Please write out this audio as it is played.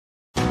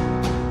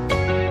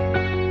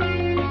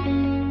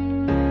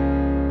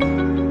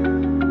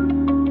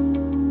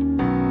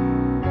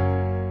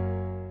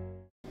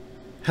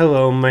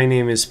Hello, my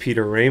name is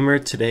Peter Raymer.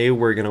 Today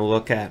we're going to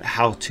look at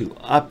how to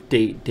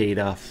update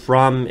data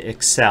from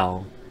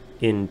Excel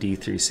in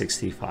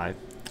D365.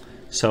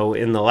 So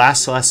in the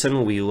last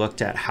lesson we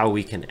looked at how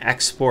we can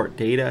export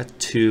data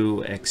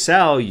to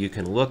Excel. You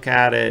can look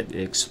at it,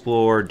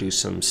 explore, do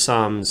some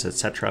sums,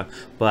 etc.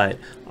 But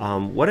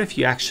what if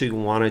you actually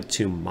wanted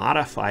to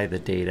modify the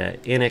data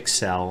in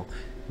Excel,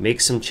 make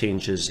some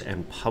changes,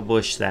 and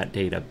publish that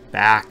data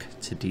back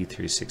to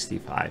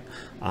D365?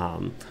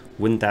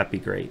 Wouldn't that be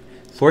great?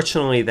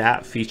 Fortunately,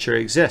 that feature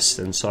exists,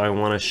 and so I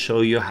want to show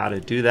you how to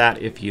do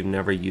that if you've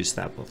never used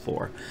that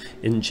before.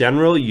 In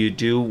general, you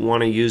do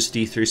want to use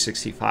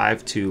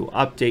D365 to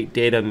update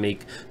data,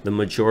 make the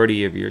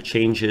majority of your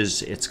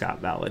changes. It's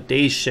got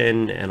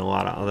validation and a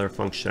lot of other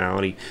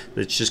functionality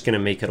that's just going to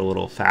make it a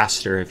little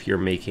faster if you're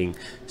making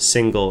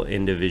single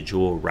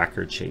individual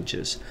record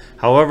changes.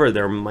 However,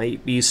 there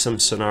might be some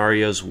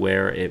scenarios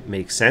where it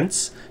makes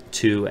sense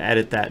to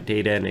edit that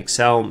data in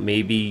Excel.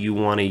 Maybe you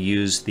want to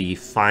use the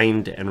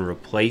find and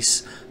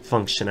replace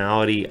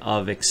functionality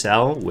of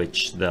Excel,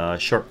 which the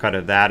shortcut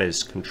of that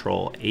is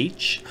Control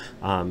H.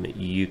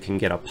 You can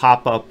get a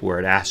pop-up where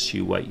it asks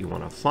you what you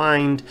want to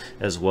find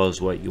as well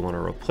as what you want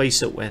to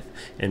replace it with,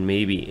 and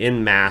maybe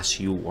in mass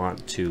you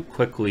want to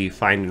quickly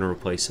find and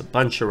replace a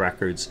bunch of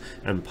records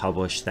and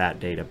publish that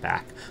data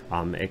back.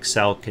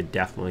 Excel could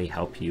definitely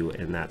help you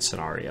in that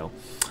scenario.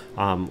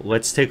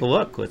 Let's take a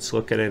look. Let's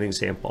look at an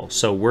example.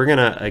 So we're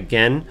gonna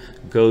again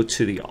go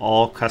to the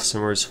all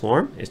customers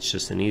form. It's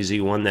just an easy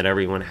one that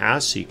everyone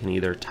has, so you can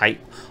either type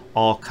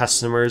all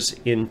customers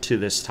into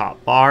this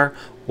top bar,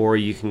 or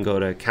you can go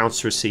to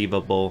accounts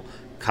receivable,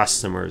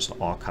 customers,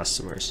 all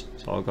customers.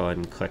 So I'll go ahead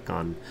and click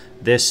on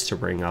this to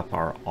bring up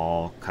our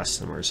all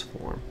customers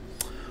form.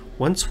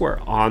 Once we're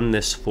on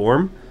this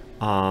form,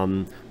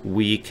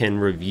 we can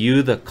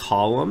review the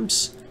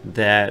columns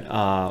that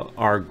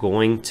are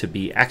going to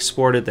be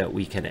exported that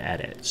we can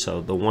edit.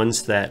 So the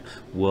ones that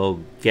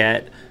will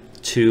get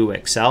to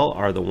Excel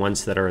are the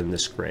ones that are in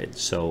this grid.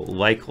 So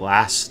like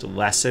last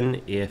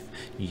lesson, if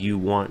you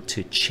want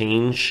to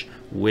change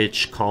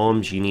which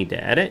columns you need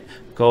to edit,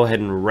 go ahead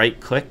and right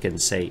click and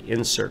say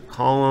insert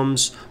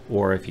columns,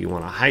 or if you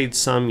want to hide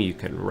some, you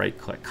can right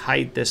click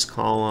hide this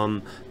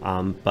column,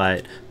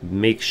 but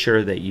make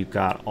sure that you've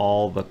got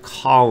all the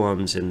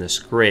columns in this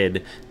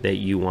grid that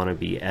you want to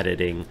be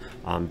editing,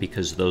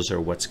 because those are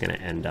what's going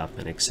to end up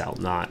in Excel,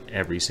 not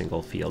every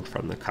single field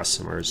from the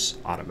customers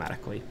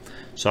automatically.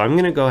 So I'm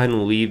going to go ahead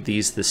and leave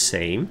these the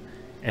same,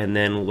 and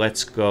then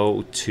let's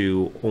go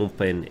to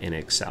open in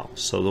Excel.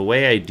 So the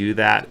way I do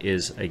that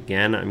is,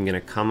 again, I'm going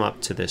to come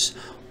up to this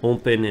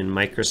open in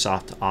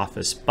Microsoft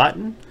Office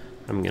button.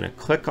 I'm going to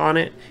click on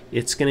it.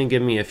 It's going to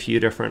give me a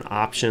few different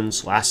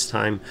options. Last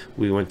time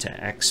we went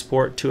to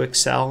export to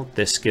Excel.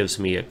 This gives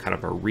me a kind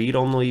of a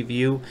read-only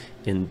view.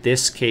 In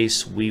this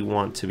case, we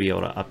want to be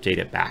able to update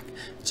it back.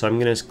 So I'm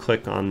going to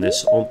click on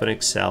this Open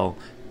Excel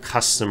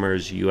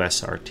Customers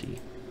USRT.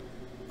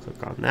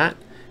 Click on that.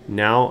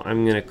 Now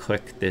I'm going to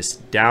click this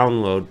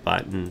download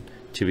button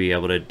to be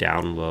able to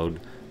download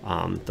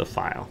the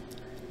file.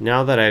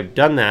 Now that I've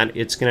done that,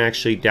 it's going to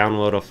actually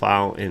download a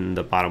file in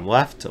the bottom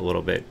left, a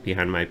little bit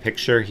behind my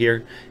picture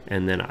here,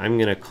 and then I'm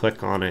going to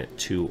click on it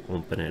to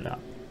open it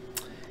up.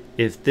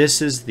 If this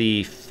is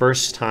the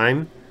first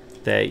time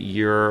that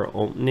you're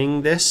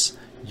opening this,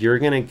 you're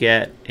going to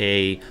get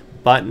a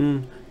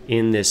button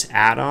in this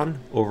add-on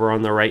over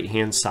on the right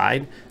hand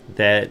side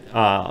that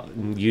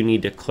you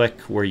need to click,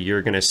 where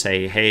you're going to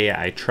say, hey,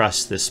 I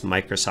trust this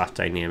Microsoft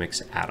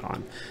Dynamics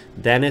add-on.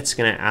 Then it's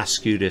going to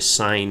ask you to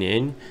sign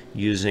in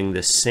using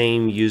the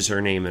same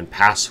username and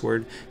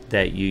password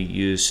that you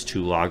use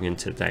to log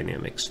into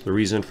Dynamics. The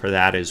reason for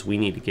that is we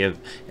need to give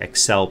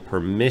Excel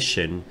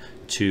permission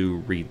to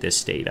read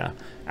this data.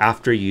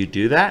 After you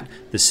do that,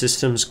 the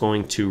system's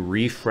going to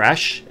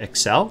refresh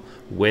Excel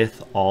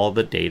with all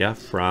the data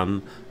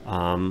from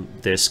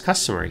this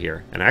customer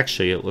here. And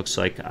actually it looks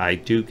like I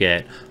do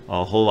get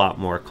a whole lot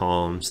more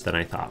columns than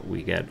I thought.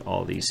 We get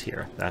all these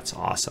here. That's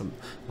awesome.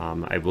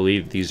 I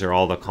believe these are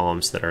all the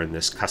columns that are in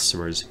this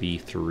customer's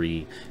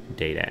V3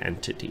 data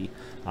entity.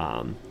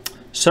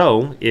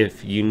 So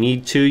if you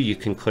need to, you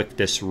can click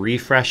this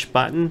refresh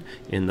button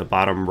in the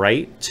bottom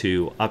right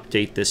to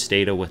update this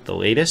data with the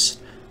latest.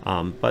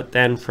 But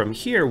then from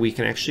here we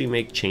can actually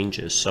make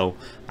changes. So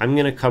I'm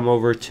going to come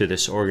over to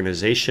this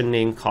organization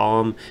name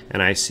column,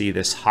 and I see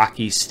this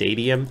hockey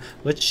stadium.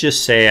 Let's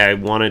just say I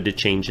wanted to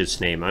change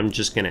its name. I'm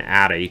just going to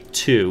add a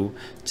 2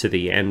 to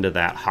the end of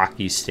that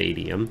hockey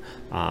stadium.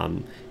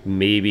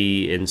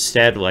 Maybe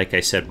instead, like I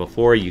said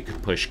before, you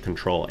could push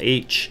Control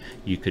H.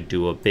 You could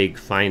do a big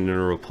find and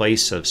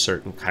replace of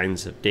certain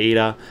kinds of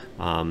data.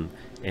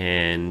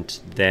 And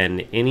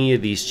then any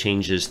of these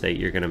changes that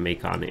you're going to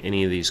make on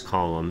any of these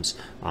columns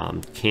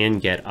can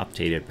get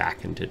updated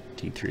back into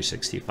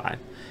D365.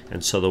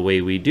 And so the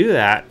way we do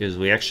that is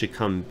we actually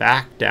come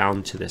back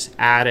down to this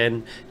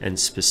add-in, and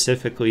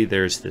specifically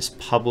there's this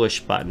publish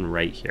button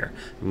right here.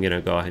 I'm going to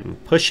go ahead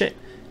and push it,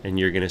 and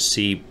you're going to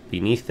see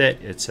beneath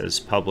it, it says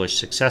published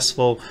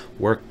successful,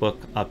 workbook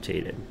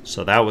updated.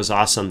 So that was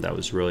awesome. That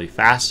was really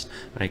fast.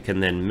 I can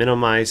then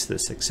minimize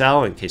this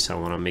Excel in case I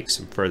want to make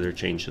some further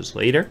changes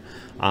later,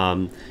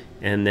 and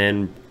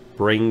then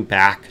bring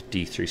back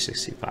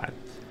D365.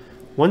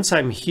 Once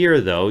I'm here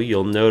though,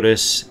 you'll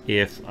notice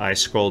if I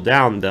scroll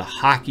down, the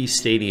Hockey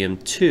Stadium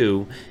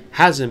 2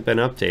 hasn't been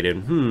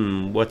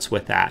updated. What's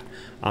with that?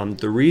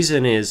 The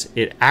reason is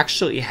it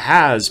actually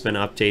has been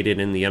updated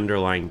in the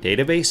underlying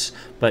database,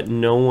 but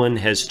no one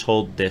has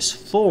told this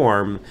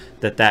form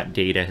that that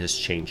data has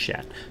changed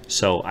yet.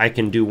 So I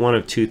can do one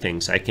of two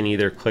things. I can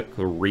either click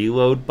the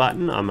reload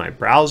button on my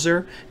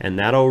browser and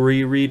that'll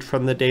reread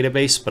from the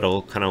database, but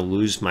it'll kind of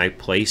lose my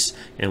place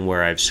in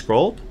where I've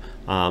scrolled.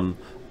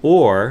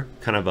 Or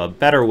kind of a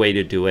better way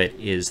to do it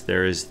is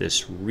there is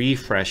this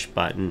refresh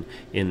button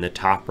in the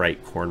top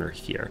right corner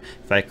here.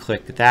 If I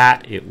click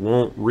that, it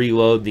won't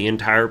reload the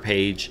entire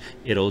page.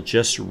 It'll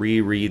just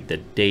reread the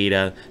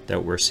data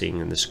that we're seeing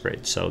in this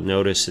grid. So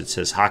notice it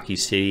says Hockey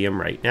Stadium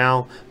right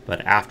now,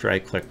 but after I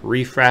click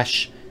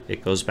refresh,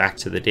 it goes back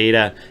to the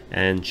data,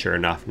 and sure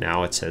enough,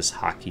 now it says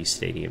Hockey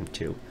Stadium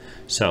 2.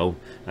 So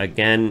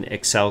again,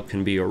 Excel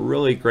can be a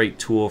really great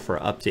tool for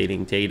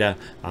updating data.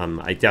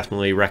 I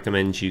definitely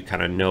recommend you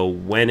kind of know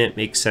when it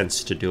makes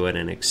sense to do it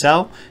in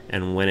Excel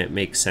and when it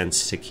makes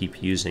sense to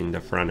keep using the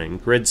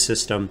front-end grid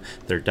system.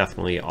 There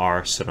definitely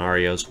are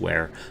scenarios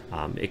where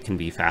it can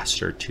be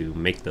faster to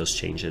make those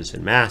changes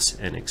in mass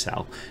and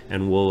Excel.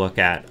 And we'll look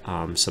at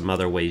some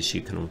other ways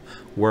you can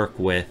work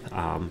with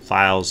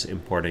files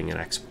importing and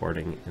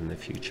exporting in the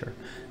future.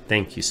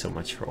 Thank you so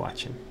much for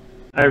watching.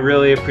 I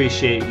really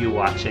appreciate you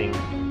watching.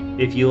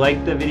 If you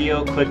liked the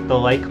video, click the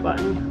like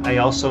button. I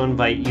also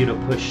invite you to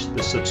push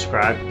the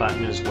subscribe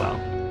button as well.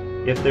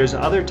 If there's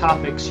other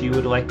topics you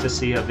would like to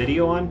see a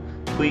video on,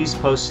 please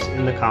post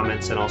in the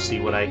comments and I'll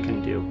see what I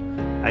can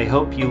do. I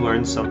hope you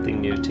learned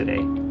something new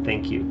today.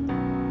 Thank you.